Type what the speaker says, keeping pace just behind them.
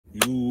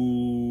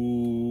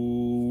YouTube.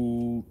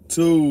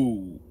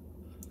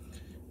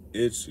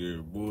 It's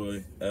your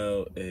boy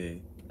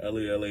LAElsTv.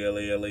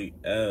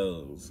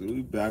 So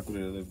we back with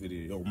another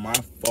video. Yo, my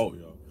fault,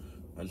 y'all.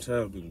 I'm telling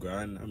you, I've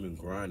been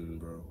grinding,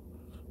 bro.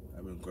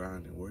 I've been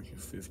grinding, working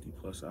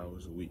 50+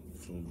 hours a week, you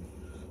feel me?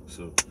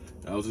 So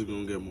I was just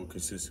gonna get more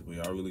consistent, but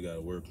y'all really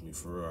gotta work with me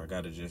for real. I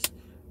gotta just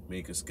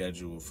make a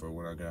schedule for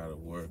when I gotta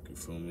work, you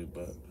feel me?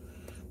 But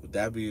with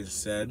that being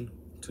said,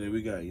 today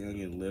we got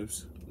Youngn and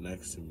Lipz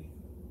next to me.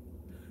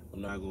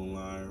 I'm not gonna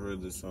lie, I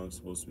heard this song's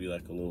supposed to be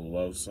like a little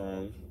love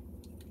song.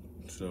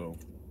 So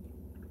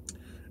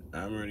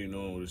I'm already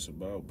knowing what it's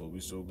about, but we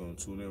still gonna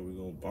tune in, we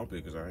gonna bump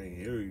it, cause I ain't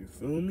hear you,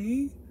 feel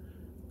me?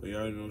 But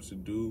y'all already know what to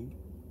do.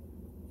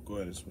 Go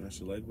ahead and smash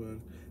the like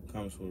button.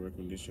 Comments for a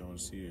recommendation y'all want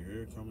to see or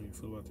hear. Comment you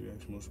feel about the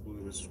reaction. Most people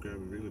leave a subscribe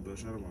and ring the bell.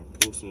 Shout out my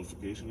post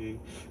notification gang.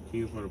 Can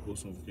you part of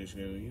post notification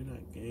gang? You're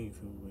not gang, you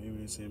feel me? You know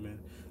what I'm saying, man?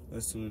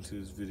 Let's tune into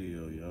this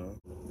video, y'all.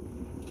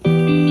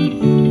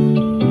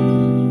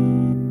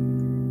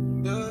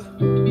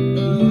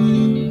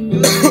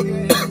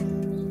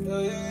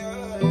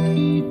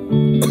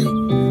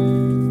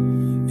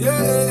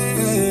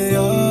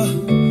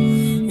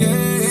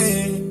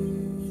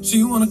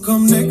 She wanna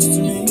come next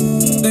to me.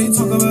 They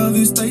talk about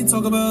this, they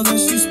talk about that.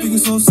 She's speaking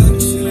so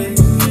sexually.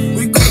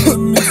 We could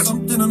mix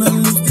something on her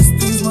lips. This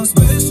thing's my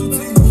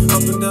specialty.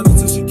 Up and down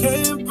until she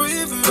can't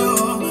breathe at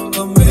all.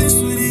 Come mess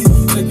with it.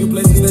 Take you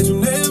places that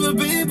you've never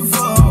been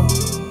before.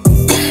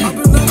 I've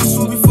been down this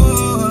road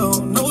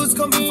before. Know it's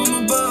coming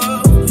from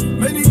above.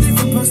 Many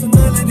different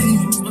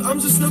personalities, but I'm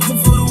just looking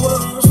for the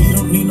one. She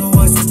don't need no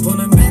ice up on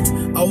her neck.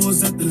 I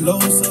was at the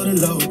lowest of the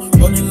low.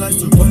 Running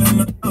lights to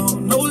running up.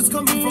 Know it's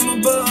coming from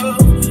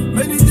above.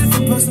 Many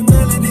different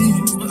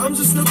personalities, but I'm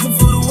just looking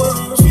for the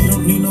one. She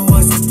don't need no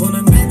ice up on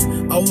her neck.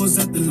 I was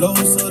at the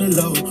lowest of the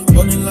low.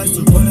 Running lights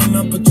to running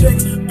up a check.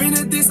 Been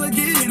at this, I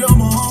get it on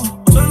my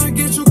own. Tryna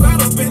get you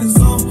caught up in the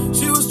zone.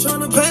 She was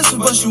tryna pass it,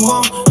 but she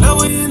won't. Now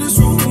we in this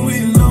room and we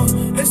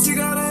alone. And she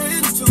got her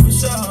head to a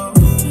show.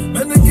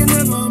 Man, I can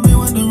never be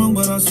when they're wrong,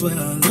 but I swear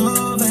I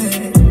love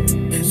it.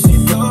 And she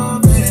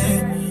love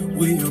it.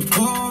 We are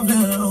both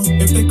down.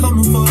 If they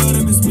coming for her,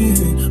 then it's me.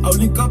 I'll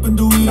link up and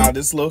do it. Now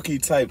this low-key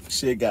type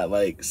shit got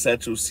like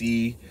Central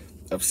C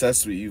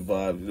obsessed with you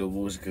vibe, you know,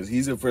 bullshit, because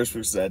he's the first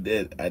person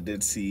I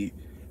did see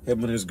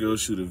him and his girl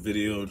shoot a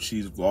video, and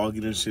she's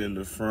vlogging and shit in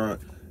the front,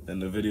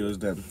 and the video is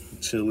them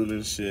chilling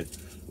and shit.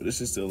 But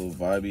this is still a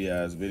vibey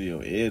ass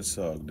video and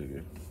song,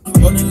 nigga.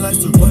 Running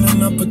lights to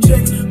running up a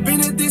check.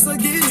 Been at this, I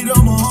get it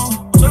on my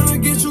own. Tryna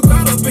get you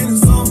caught up in the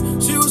zone.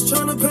 She was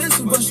tryna pass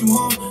it, but she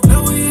won't.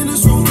 Now we in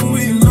this room and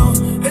we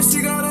alone. And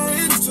she got her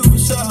head to a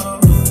show.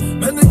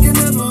 Man, I can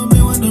never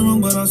be when they're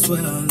wrong, but I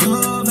swear I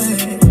love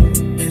it.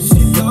 And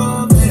she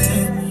love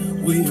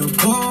it. We are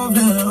both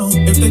down.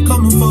 If they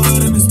coming for her,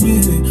 then it's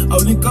me.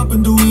 I'll link up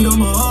and do it on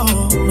my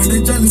own. Man,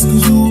 they jealous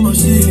cause you on my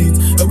sheets.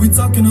 And we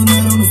talking on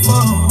that on the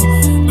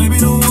phone. Baby,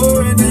 don't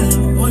worry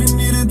now. All you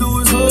need to do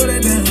is hold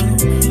it down.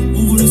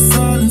 Move with a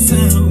silent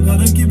sound.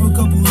 Gotta keep a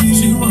couple weeks.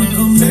 She wanna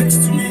come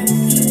next to me.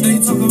 They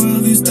talk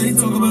about this, they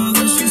talk about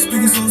that. She's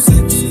speaking so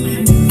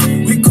sexually.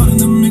 We caught in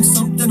the mix,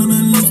 something on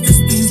her lips. This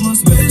thing's my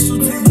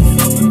specialty.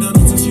 Up and down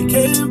until she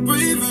can't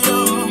breathe at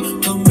all.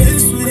 Come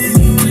mess with it.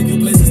 Take you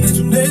places that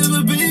you've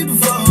never been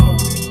before.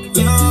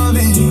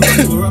 Loving,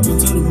 we're up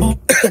until the moment.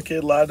 I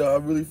can't lie though,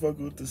 I'm really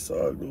fucking with this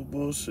song, no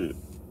bullshit.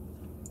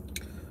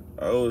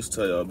 I always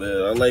tell y'all,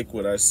 man, I like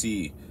when I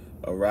see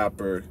a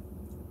rapper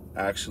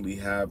actually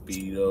happy,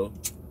 you know,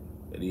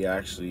 and he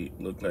actually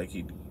look like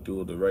he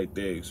doing the right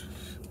things.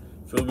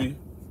 Feel me?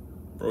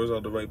 Bro's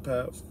on the right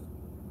path.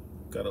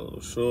 Got a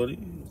little shorty,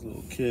 a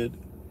little kid.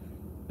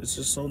 It's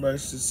just so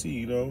nice to see,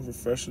 you know,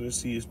 refreshing to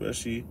see,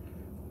 especially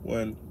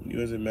when you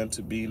wasn't meant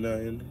to be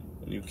nothing,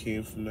 when you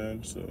came from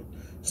nothing. So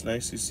it's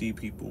nice to see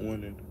people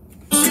winning.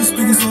 She's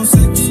speaking so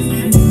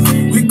sexually.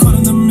 We caught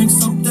in the mix,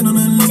 something on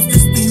her lips.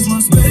 This thing's my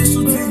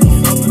specialty.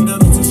 Up and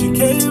down until she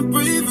can't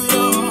breathe at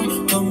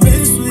all. Come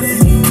mess with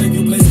it. Take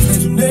you places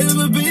that you've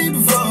never been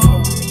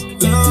before.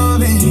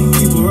 Loving,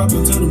 keep her up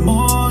until the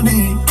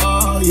morning.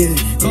 Oh yeah,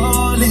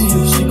 calling.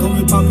 She call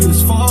me poppy,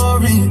 this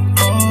foreign.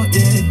 Oh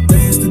yeah,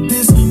 thanks to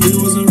this, we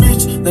wasn't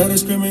rich. Now they're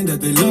screaming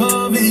that they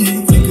love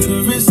it. Flick of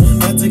the wrist,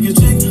 I take a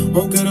chick.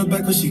 Won't get her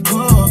back cause she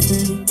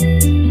coughing.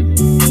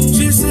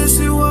 She said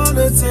she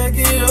wanna take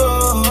it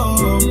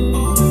off.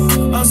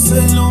 I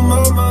said, no,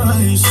 mama,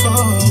 I ain't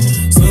sure.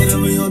 Say that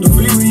we on the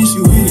freeway, she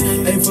with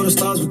it. Aim for the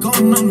stars, we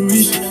going on the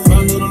mission.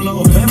 Round on the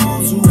low, pay more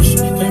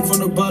tuition. Came from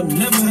the bottom,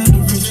 never had the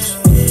riches.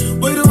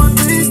 Wait on my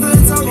things, that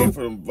time. Came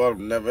from the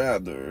bottom, never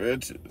had the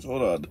riches.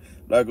 Hold on,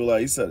 not gonna lie,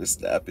 you started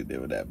snapping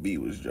there when that beat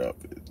was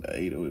dropping. I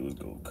hate it, it was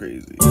going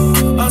crazy.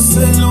 I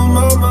said, no,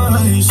 mama,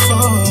 I ain't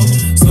sure.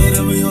 Say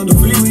that we on the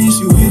freeway,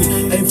 she with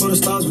it. Aim for the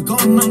stars, we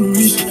going on the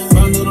mission.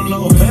 Round on the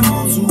low, pay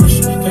more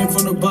tuition. Came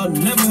from the bottom,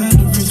 never had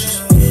the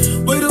riches.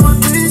 Wait on my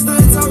things, they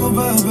talk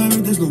about,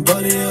 baby, there's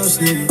nobody else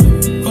here.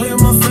 Call you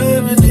my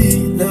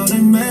family, now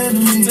they mad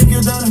at me. Take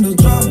you down in the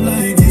drop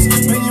like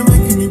this. Man, you're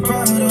making me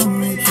proud of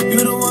me.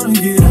 You don't wanna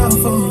get out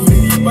for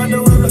me. By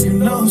the way, like you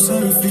know,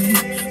 selfie. Baby,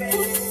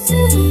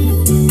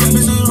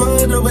 just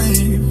ride the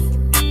wave.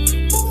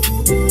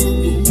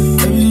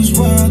 Baby, just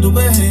ride the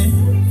wave.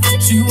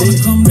 She wanna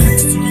come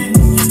next to me.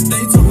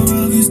 They talk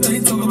about this, they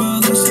talk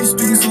about that. She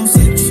speaks so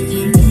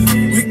sexually.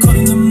 We caught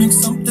in the mix,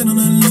 something on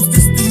her lips.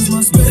 This thing's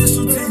my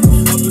specialty.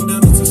 Up and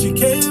down until she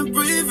can't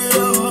breathe it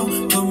all.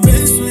 Come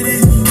in,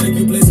 sweetie. Take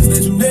you places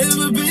that you've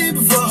never been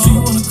before. She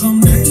wanna come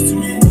next to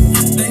me.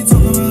 They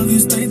talk about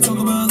this, they talk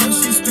about that.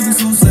 She speaks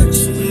so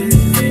sexually.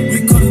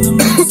 We caught in the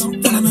mix,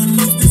 something on her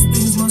lips. This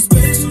thing's my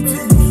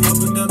specialty. Up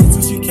and down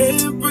until she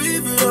can't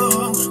breathe it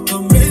all.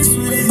 Come in,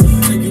 sweetie.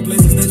 Take you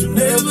places that you've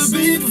never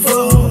been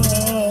before.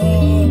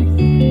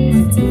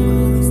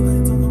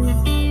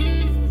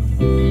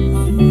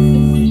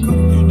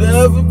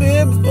 Never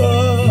been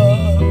before.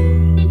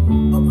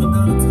 Up and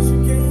down until she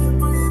can't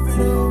breathe it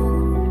all.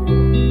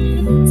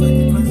 Take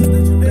you places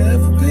that you've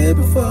never been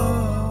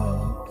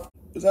before.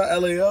 Is that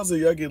LAElsTv or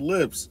Youngn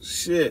Lipz?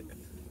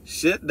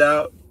 Shit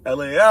now.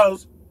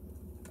 LAElsTv.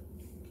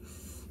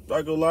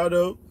 Not gonna lie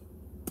though.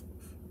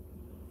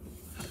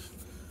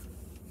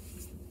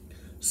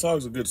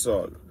 Song's a good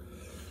song.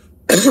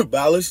 But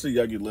I listen to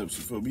Youngn Lipz,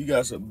 you feel me? He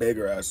got some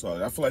bigger ass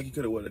songs. I feel like he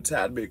could have went a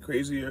tad bit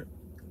crazier.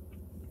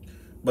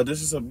 But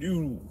this is some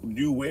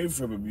new wave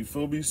from him, you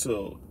feel me?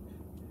 So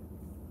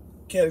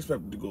can't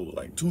expect him to go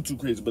like too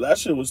crazy. But that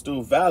shit was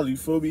still valid, you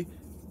feel me?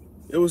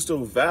 It was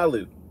still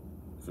valid.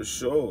 For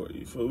sure,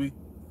 you feel me?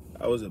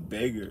 I was a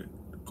banger.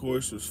 The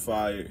chorus was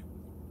fire.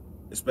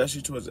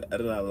 Especially towards the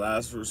end of that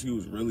last verse, he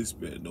was really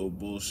spitting, no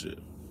bullshit.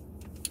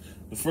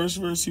 The first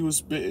verse he was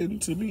spitting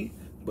to me,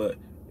 but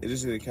it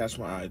just didn't catch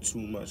my eye too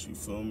much, you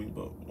feel me?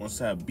 But once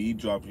that beat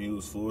dropped, he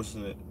was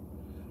forcing it.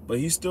 But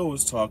he still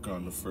was talking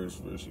on the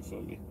first verse, you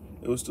feel me?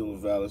 It was still a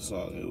valid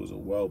song. It was a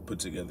well put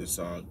together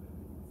song.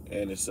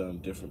 And it's something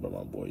different by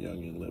my boy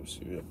Youngn Lipz,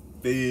 you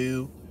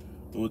feel?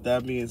 But with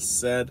that being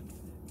said,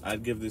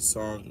 I'd give this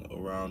song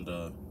around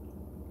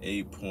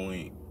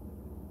 8.3,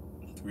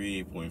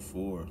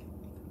 8.4.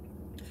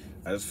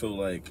 I just feel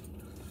like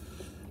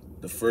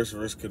the first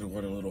verse could have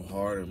went a little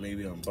harder.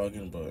 Maybe I'm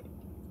bugging, but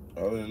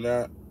other than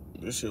that,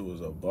 this shit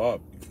was a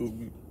bop. You feel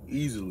me?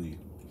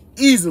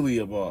 Easily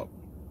a bop.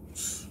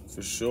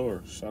 For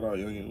sure. Shout out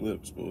Youngn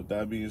Lipz. But with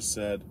that being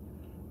said,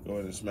 go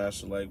ahead and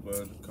smash the like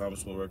button. Comment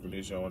some more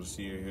recommendation I want to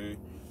see you here.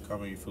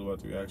 Comment how you feel about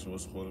the reaction.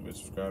 What's the motivate?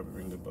 Subscribe and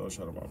ring the bell.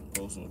 Shout out my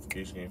post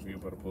notification game for you.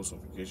 About a post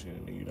notification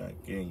and you're not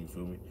gang, you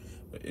feel me?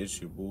 But it's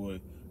your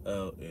boy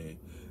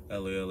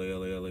LAElsTv.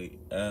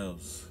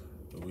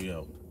 We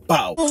out.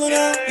 Bow. You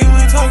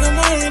ain't talking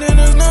money, then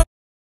there's nothing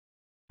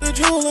to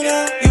jewel it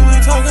out. You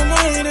ain't talking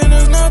money, then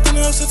there's nothing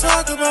else to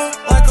talk about.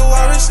 Like a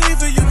wide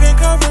receiver, you can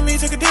cover me,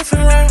 take a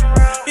different route.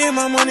 Yeah,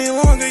 my money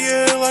longer,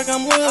 yeah, like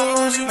I'm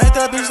Lil Uzi. Met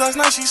that bitch last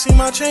night, she see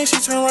my chain, she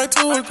turned right to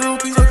a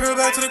groupie. Took her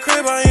back to the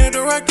crib, I ain't a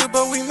director,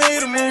 but we made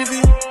a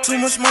movie. Too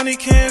much money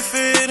can't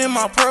fit in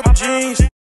my purple jeans.